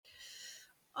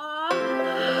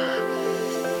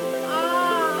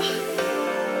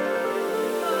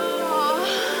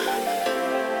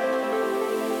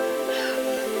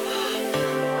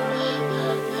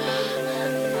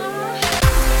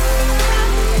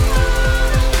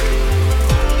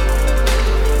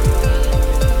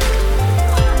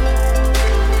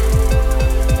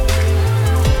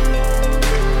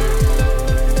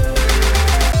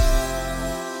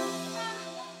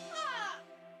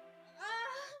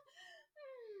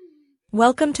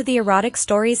Welcome to the Erotic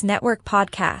Stories Network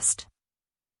podcast.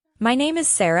 My name is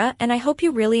Sarah, and I hope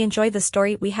you really enjoy the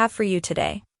story we have for you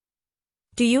today.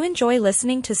 Do you enjoy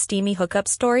listening to steamy hookup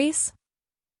stories?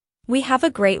 We have a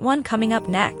great one coming up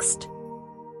next.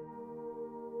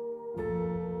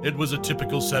 It was a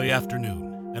typical Saturday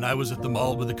afternoon, and I was at the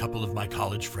mall with a couple of my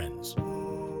college friends,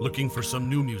 looking for some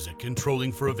new music and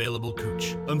trolling for available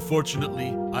cooch.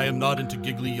 Unfortunately, I am not into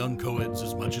giggly young co-eds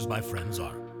as much as my friends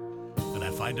are, and I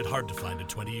find it hard to find a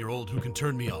 20-year-old who can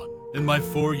turn me on. In my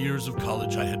 4 years of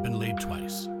college, I had been laid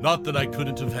twice. Not that I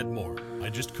couldn't have had more, I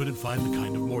just couldn't find the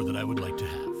kind of more that I would like to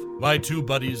have. My two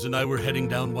buddies and I were heading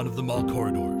down one of the mall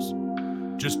corridors,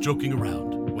 just joking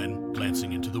around, when,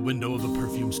 glancing into the window of a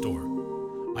perfume store,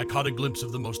 I caught a glimpse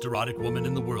of the most erotic woman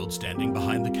in the world standing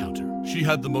behind the counter. She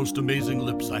had the most amazing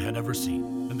lips I had ever seen,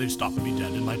 and they stopped me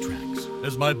dead in my tracks.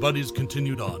 As my buddies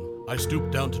continued on, I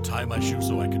stooped down to tie my shoe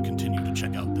so I could continue to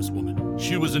check out this woman.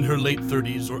 She was in her late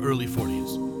 30s or early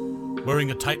 40s,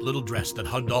 wearing a tight little dress that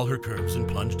hugged all her curves and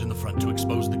plunged in the front to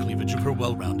expose the cleavage of her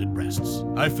well-rounded breasts.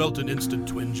 I felt an instant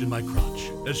twinge in my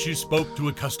crotch. As she spoke to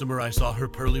a customer, I saw her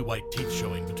pearly white teeth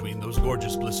showing between those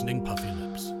gorgeous glistening puffy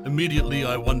lips. Immediately,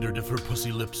 I wondered if her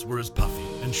pussy lips were as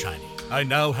puffy and shiny. I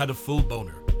now had a full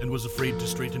boner and was afraid to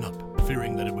straighten up,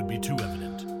 fearing that it would be too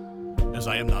evident, as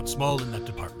I am not small in that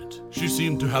department. She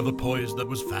seemed to have a poise that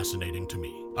was fascinating to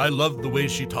me. I loved the way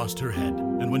she tossed her head,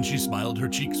 and when she smiled, her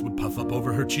cheeks would puff up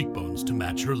over her cheekbones to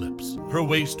match her lips. Her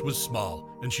waist was small,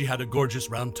 and she had a gorgeous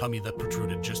round tummy that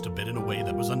protruded just a bit in a way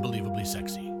that was unbelievably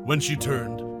sexy. When she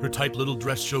turned, her tight little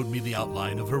dress showed me the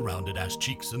outline of her rounded ass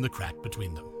cheeks and the crack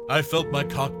between them. I felt my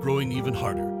cock growing even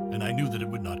harder, and I knew that it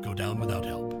would not go down without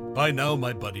help. By now,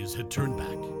 my buddies had turned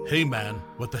back. "Hey man,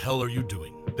 what the hell are you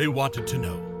doing?" They wanted to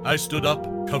know. I stood up,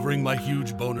 covering my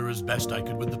huge boner as best I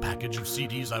could with the package of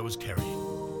CDs I was carrying,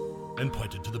 and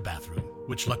pointed to the bathroom,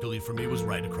 which luckily for me was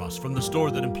right across from the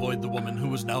store that employed the woman who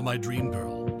was now my dream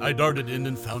girl. I darted in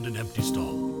and found an empty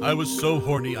stall. I was so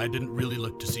horny I didn't really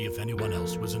look to see if anyone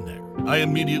else was in there. I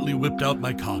immediately whipped out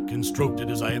my cock and stroked it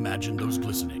as I imagined those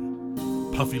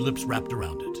glistening, puffy lips wrapped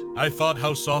around it. I thought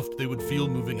how soft they would feel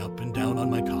moving up and down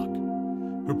on my cock,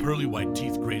 her pearly white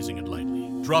teeth grazing it lightly.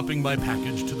 Dropping my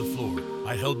package to the floor,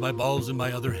 I held my balls in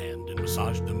my other hand and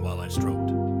massaged them while I stroked,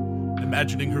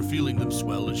 imagining her feeling them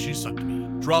swell as she sucked me.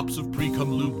 Drops of pre-cum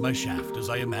lubed my shaft as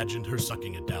I imagined her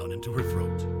sucking it down into her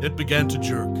throat. It began to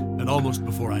jerk, and almost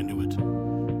before I knew it,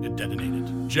 it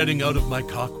detonated. Jetting out of my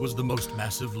cock was the most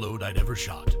massive load I'd ever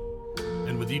shot,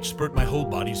 and with each spurt my whole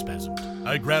body spasmed.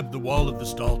 I grabbed the wall of the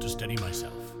stall to steady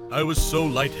myself. I was so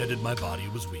lightheaded my body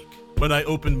was weak. When I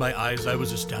opened my eyes, I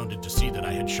was astounded to see that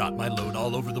I had shot my load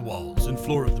all over the walls and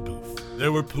floor of the booth.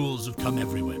 There were pools of cum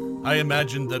everywhere. I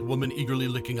imagined that woman eagerly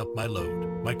licking up my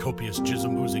load, my copious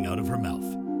jism oozing out of her mouth,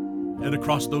 and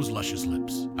across those luscious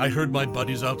lips. I heard my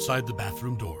buddies outside the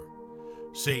bathroom door,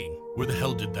 saying, "Where the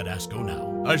hell did that ass go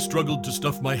now?" I struggled to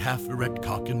stuff my half-erect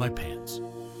cock in my pants,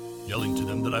 yelling to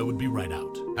them that I would be right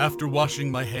out. After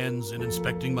washing my hands and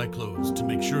inspecting my clothes to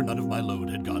make sure none of my load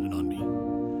had gotten on me,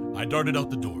 I darted out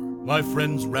the door. My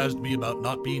friends razzed me about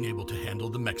not being able to handle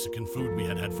the Mexican food we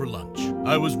had had for lunch.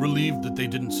 I was relieved that they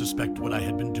didn't suspect what I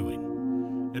had been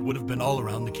doing. It would have been all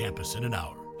around the campus in an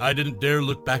hour. I didn't dare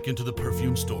look back into the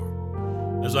perfume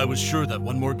store, as I was sure that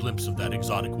one more glimpse of that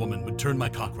exotic woman would turn my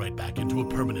cock right back into a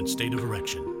permanent state of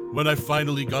erection. When I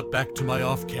finally got back to my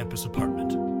off-campus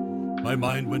apartment, my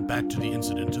mind went back to the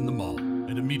incident in the mall,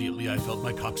 and immediately I felt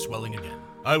my cock swelling again.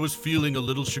 I was feeling a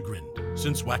little chagrined,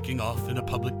 since whacking off in a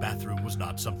public bathroom was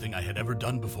not something I had ever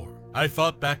done before. I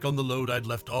thought back on the load I'd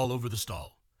left all over the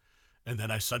stall, and then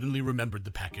I suddenly remembered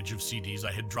the package of CDs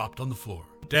I had dropped on the floor.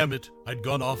 Damn it, I'd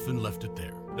gone off and left it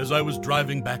there. As I was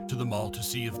driving back to the mall to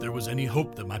see if there was any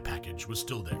hope that my package was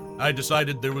still there, I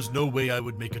decided there was no way I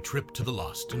would make a trip to the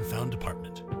lost and found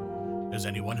department, as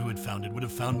anyone who had found it would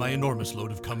have found my enormous load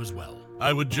of cum as well.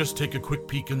 I would just take a quick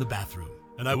peek in the bathroom,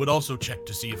 and I would also check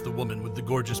to see if the woman with the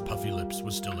gorgeous puffy lips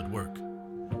was still at work,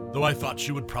 though I thought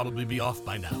she would probably be off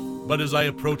by now. But as I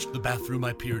approached the bathroom,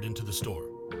 I peered into the store,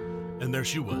 and there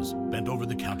she was, bent over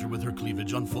the counter with her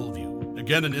cleavage on full view.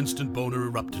 Again, an instant boner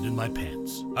erupted in my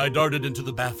pants. I darted into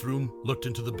the bathroom, looked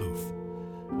into the booth,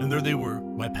 and there they were,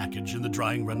 my package and the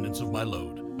drying remnants of my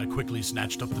load. I quickly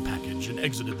snatched up the package and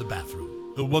exited the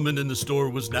bathroom. The woman in the store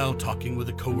was now talking with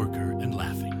a coworker and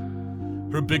laughing,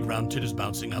 her big round titties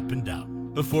bouncing up and down.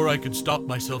 Before I could stop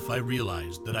myself, I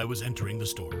realized that I was entering the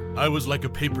store. I was like a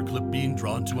paperclip being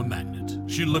drawn to a magnet.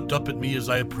 She looked up at me as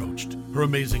I approached, her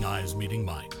amazing eyes meeting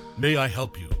mine. "May I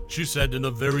help you?" she said in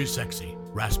a very sexy,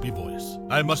 raspy voice.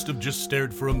 I must have just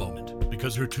stared for a moment,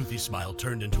 because her toothy smile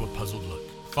turned into a puzzled look.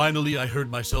 Finally, I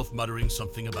heard myself muttering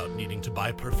something about needing to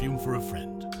buy perfume for a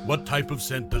friend. What type of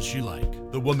scent does she like?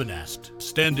 The woman asked,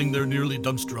 standing there nearly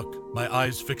dumbstruck, my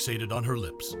eyes fixated on her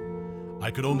lips.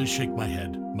 I could only shake my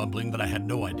head, mumbling that I had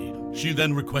no idea. She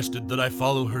then requested that I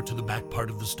follow her to the back part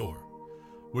of the store,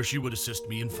 where she would assist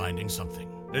me in finding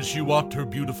something. As she walked, her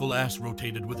beautiful ass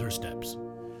rotated with her steps,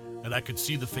 and I could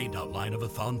see the faint outline of a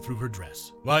thong through her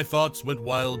dress. My thoughts went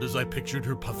wild as I pictured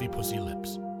her puffy pussy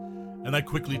lips, and I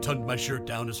quickly tugged my shirt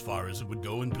down as far as it would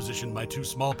go and positioned my too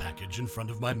small package in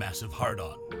front of my massive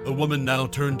hard-on. A woman now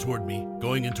turned toward me,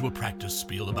 going into a practice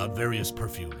spiel about various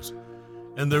perfumes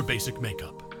and their basic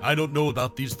makeup. I don't know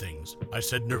about these things, I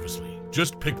said nervously.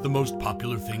 Just pick the most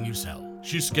popular thing you sell.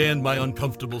 She scanned my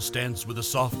uncomfortable stance with a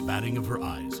soft batting of her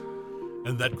eyes,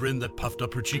 and that grin that puffed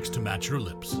up her cheeks to match her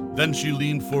lips. Then she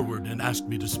leaned forward and asked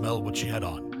me to smell what she had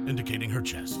on, indicating her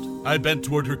chest. I bent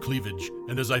toward her cleavage,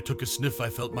 and as I took a sniff I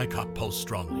felt my cock pulse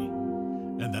strongly.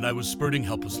 And then I was spurting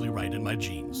helplessly right in my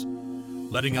jeans,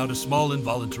 letting out a small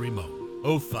involuntary moan.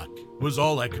 Oh fuck, was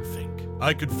all I could think.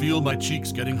 I could feel my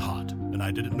cheeks getting hot, and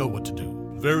I didn't know what to do.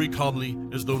 Very calmly,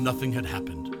 as though nothing had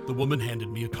happened, the woman handed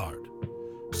me a card,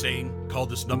 saying, call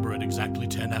this number at exactly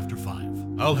 10 after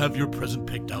 5. I'll have your present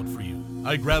picked out for you.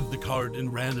 I grabbed the card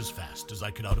and ran as fast as I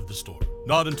could out of the store.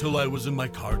 Not until I was in my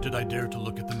car did I dare to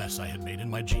look at the mess I had made in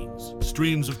my jeans.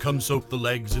 Streams of cum soaked the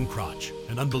legs and crotch,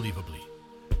 and unbelievably,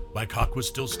 my cock was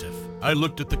still stiff. I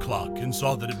looked at the clock and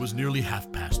saw that it was nearly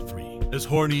 3:30. As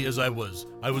horny as I was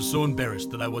so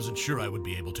embarrassed that I wasn't sure I would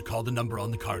be able to call the number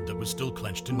on the card that was still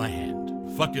clenched in my hand.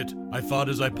 Fuck it, I thought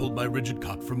as I pulled my rigid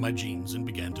cock from my jeans and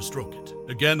began to stroke it.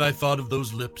 Again, I thought of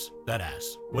those lips, that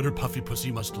ass, what her puffy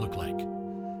pussy must look like,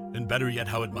 and better yet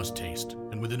how it must taste,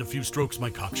 and within a few strokes my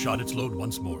cock shot its load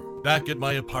once more. Back at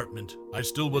my apartment, I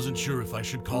still wasn't sure if I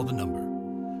should call the number,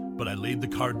 but I laid the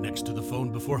card next to the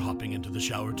phone before hopping into the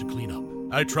shower to clean up.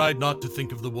 I tried not to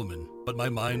think of the woman, but my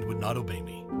mind would not obey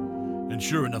me. And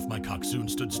sure enough, my cock soon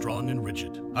stood strong and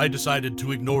rigid. I decided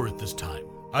to ignore it this time.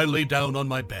 I lay down on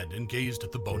my bed and gazed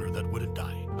at the boner that wouldn't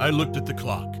die. I looked at the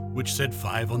clock, which said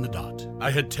 5 on the dot. I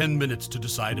had 10 minutes to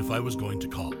decide if I was going to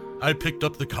call. I picked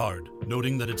up the card,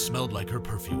 noting that it smelled like her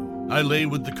perfume. I lay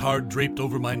with the card draped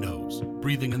over my nose,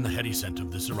 breathing in the heady scent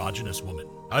of this erogenous woman.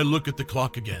 I look at the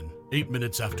clock again, 8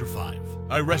 minutes after 5.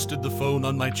 I rested the phone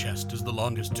on my chest as the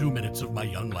longest 2 minutes of my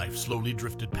young life slowly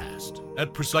drifted past.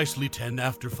 At precisely 10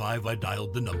 after 5, I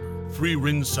dialed the number. 3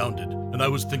 rings sounded, and I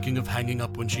was thinking of hanging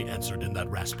up when she answered in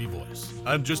that raspy voice.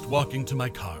 I'm just walking to my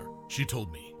car, she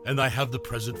told me, and I have the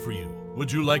present for you.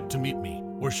 Would you like to meet me,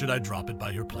 or should I drop it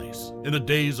by your place? In a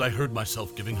daze, I heard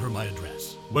myself giving her my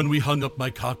address. When we hung up, my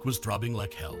cock was throbbing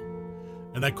like hell,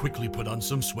 and I quickly put on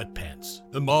some sweatpants.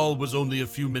 The mall was only a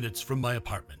few minutes from my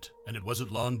apartment, and it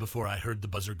wasn't long before I heard the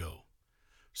buzzer go,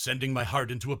 sending my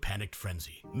heart into a panicked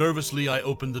frenzy. Nervously, I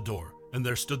opened the door, and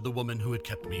there stood the woman who had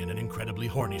kept me in an incredibly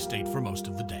horny state for most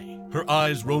of the day. Her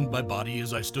eyes roamed my body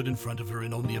as I stood in front of her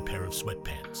in only a pair of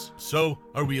sweatpants. So,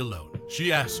 are we alone?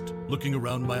 She asked, looking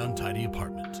around my untidy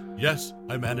apartment. Yes,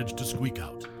 I managed to squeak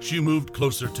out. She moved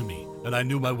closer to me, and I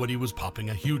knew my woody was popping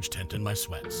a huge tent in my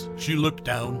sweats. She looked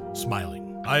down,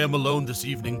 smiling. I am alone this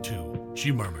evening too,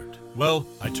 she murmured. Well,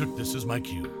 I took this as my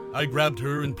cue. I grabbed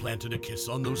her and planted a kiss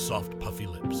on those soft, puffy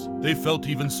lips. They felt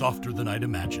even softer than I'd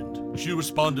imagined. She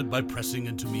responded by pressing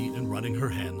into me and running her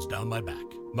hands down my back.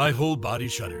 My whole body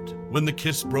shuddered. When the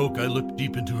kiss broke, I looked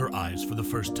deep into her eyes for the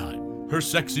first time. Her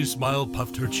sexy smile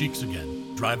puffed her cheeks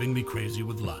again, driving me crazy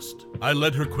with lust. I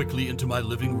led her quickly into my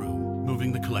living room,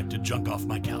 moving the collected junk off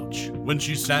my couch. When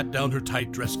she sat down, her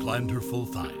tight dress climbed her full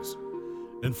thighs,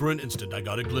 and for an instant I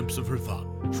got a glimpse of her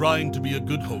thong. Trying to be a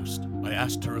good host, I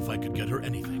asked her if I could get her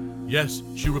anything. Yes,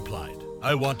 she replied.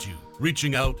 I want you.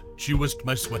 Reaching out, she whisked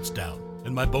my sweats down,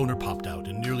 and my boner popped out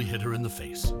and nearly hit her in the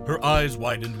face. Her eyes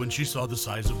widened when she saw the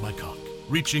size of my cock.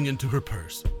 Reaching into her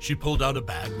purse, she pulled out a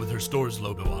bag with her store's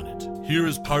logo on it. Here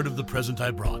is part of the present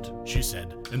I brought, she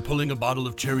said, and pulling a bottle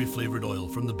of cherry-flavored oil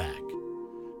from the bag.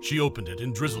 She opened it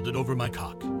and drizzled it over my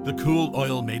cock. The cool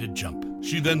oil made it jump.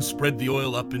 She then spread the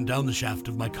oil up and down the shaft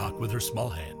of my cock with her small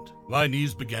hand. My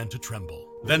knees began to tremble.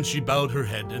 Then she bowed her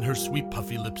head and her sweet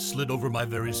puffy lips slid over my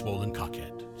very swollen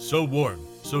cockhead. So warm,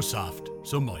 so soft,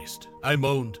 so moist. I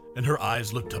moaned, and her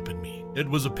eyes looked up at me. It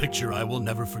was a picture I will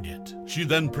never forget. She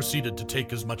then proceeded to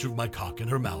take as much of my cock in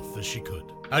her mouth as she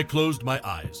could. I closed my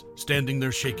eyes, standing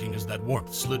there shaking as that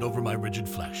warmth slid over my rigid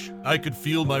flesh. I could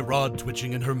feel my rod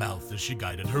twitching in her mouth as she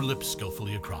guided her lips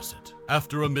skillfully across it.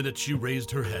 After a minute, she raised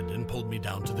her head and pulled me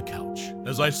down to the couch.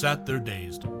 As I sat there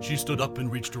dazed, she stood up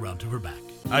and reached around to her back.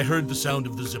 I heard the sound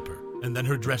of the zipper, and then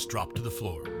her dress dropped to the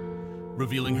floor,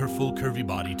 revealing her full curvy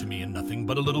body to me in nothing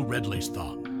but a little red lace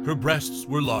thong. Her breasts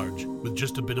were large, with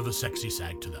just a bit of a sexy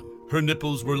sag to them. Her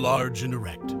nipples were large and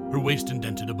erect, her waist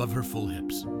indented above her full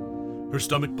hips. Her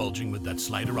stomach bulging with that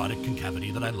slight erotic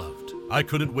concavity that I loved. I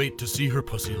couldn't wait to see her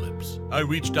pussy lips. I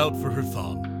reached out for her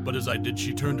thong, but as I did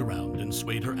she turned around and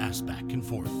swayed her ass back and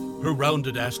forth. Her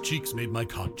rounded ass cheeks made my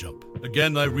cock jump.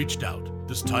 Again I reached out,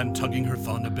 this time tugging her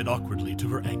thong a bit awkwardly to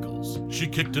her ankles. She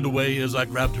kicked it away as I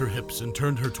grabbed her hips and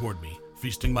turned her toward me,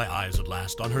 feasting my eyes at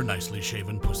last on her nicely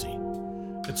shaven pussy.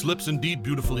 Its lips indeed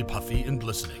beautifully puffy and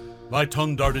glistening. My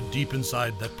tongue darted deep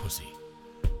inside that pussy,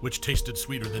 which tasted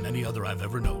sweeter than any other I've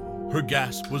ever known. Her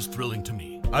gasp was thrilling to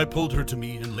me. I pulled her to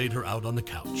me and laid her out on the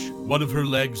couch. One of her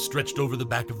legs stretched over the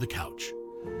back of the couch.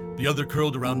 The other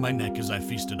curled around my neck as I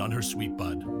feasted on her sweet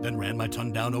bud, then ran my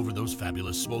tongue down over those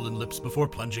fabulous swollen lips before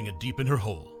plunging it deep in her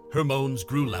hole. Her moans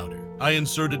grew louder. I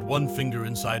inserted one finger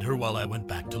inside her while I went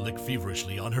back to lick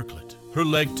feverishly on her clit. Her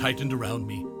leg tightened around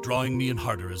me, drawing me in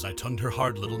harder as I tongued her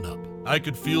hard little nub. I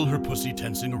could feel her pussy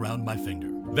tensing around my finger.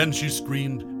 Then she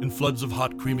screamed, and floods of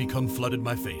hot creamy cum flooded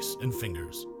my face and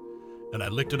fingers, and I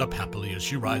licked it up happily as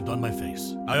she writhed on my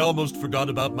face. I almost forgot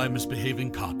about my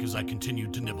misbehaving cock as I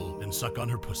continued to nibble and suck on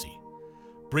her pussy,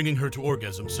 bringing her to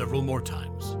orgasm several more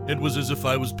times. It was as if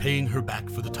I was paying her back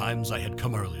for the times I had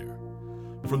come earlier,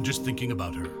 from just thinking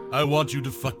about her. "I want you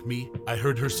to fuck me," I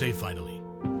heard her say finally,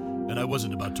 and I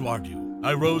wasn't about to argue.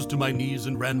 I rose to my knees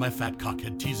and ran my fat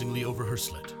cockhead teasingly over her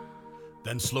slit,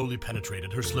 then slowly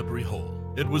penetrated her slippery hole.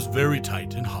 It was very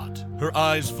tight and hot. Her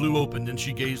eyes flew open and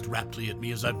she gazed raptly at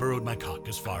me as I burrowed my cock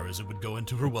as far as it would go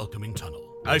into her welcoming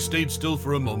tunnel. I stayed still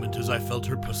for a moment as I felt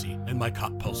her pussy and my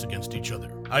cock pulse against each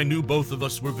other. I knew both of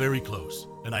us were very close,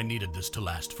 and I needed this to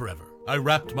last forever. I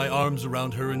wrapped my arms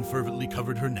around her and fervently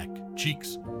covered her neck,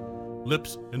 cheeks,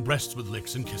 lips, and breasts with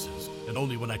licks and kisses, and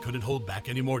only when I couldn't hold back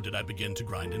anymore did I begin to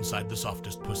grind inside the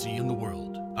softest pussy in the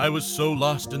world. I was so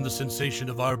lost in the sensation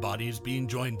of our bodies being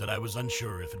joined that I was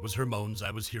unsure if it was her moans I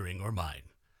was hearing or mine,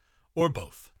 or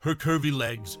both. Her curvy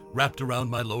legs, wrapped around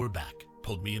my lower back,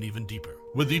 pulled me in even deeper.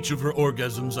 With each of her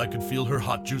orgasms, I could feel her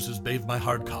hot juices bathe my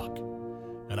hard cock,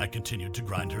 and I continued to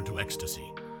grind her to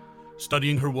ecstasy,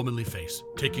 studying her womanly face,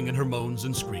 taking in her moans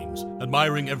and screams,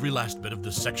 admiring every last bit of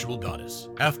this sexual goddess.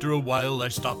 After a while, I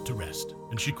stopped to rest,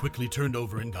 and she quickly turned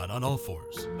over and got on all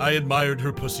fours. I admired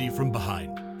her pussy from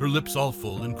behind, her lips all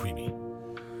full and creamy,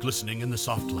 glistening in the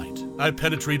soft light. I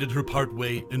penetrated her part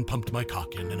way and pumped my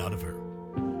cock in and out of her,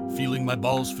 feeling my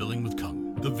balls filling with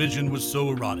cum. The vision was so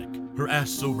erotic, her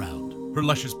ass so round, her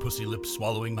luscious pussy lips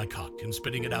swallowing my cock and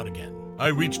spitting it out again. I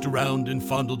reached around and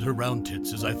fondled her round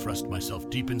tits as I thrust myself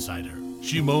deep inside her.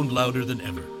 She moaned louder than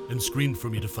ever and screamed for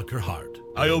me to fuck her hard.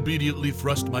 I obediently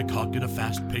thrust my cock in a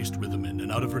fast-paced rhythm in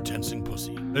and out of her tensing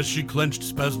pussy. As she clenched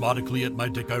spasmodically at my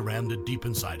dick, I rammed it deep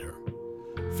inside her,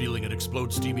 feeling it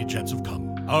explode steamy jets of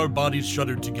cum. Our bodies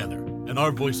shuddered together, and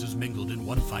our voices mingled in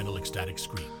one final ecstatic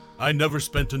scream. I never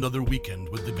spent another weekend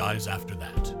with the guys after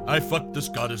that. I fucked this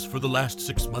goddess for the last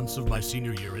 6 months of my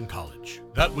senior year in college.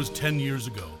 That was 10 years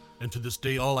ago, and to this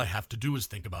day all I have to do is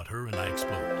think about her and I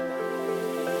explode.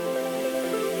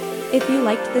 If you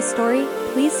liked this story,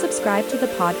 please subscribe to the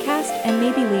podcast and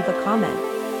maybe leave a comment.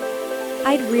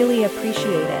 I'd really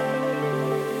appreciate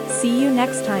it. See you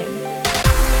next time.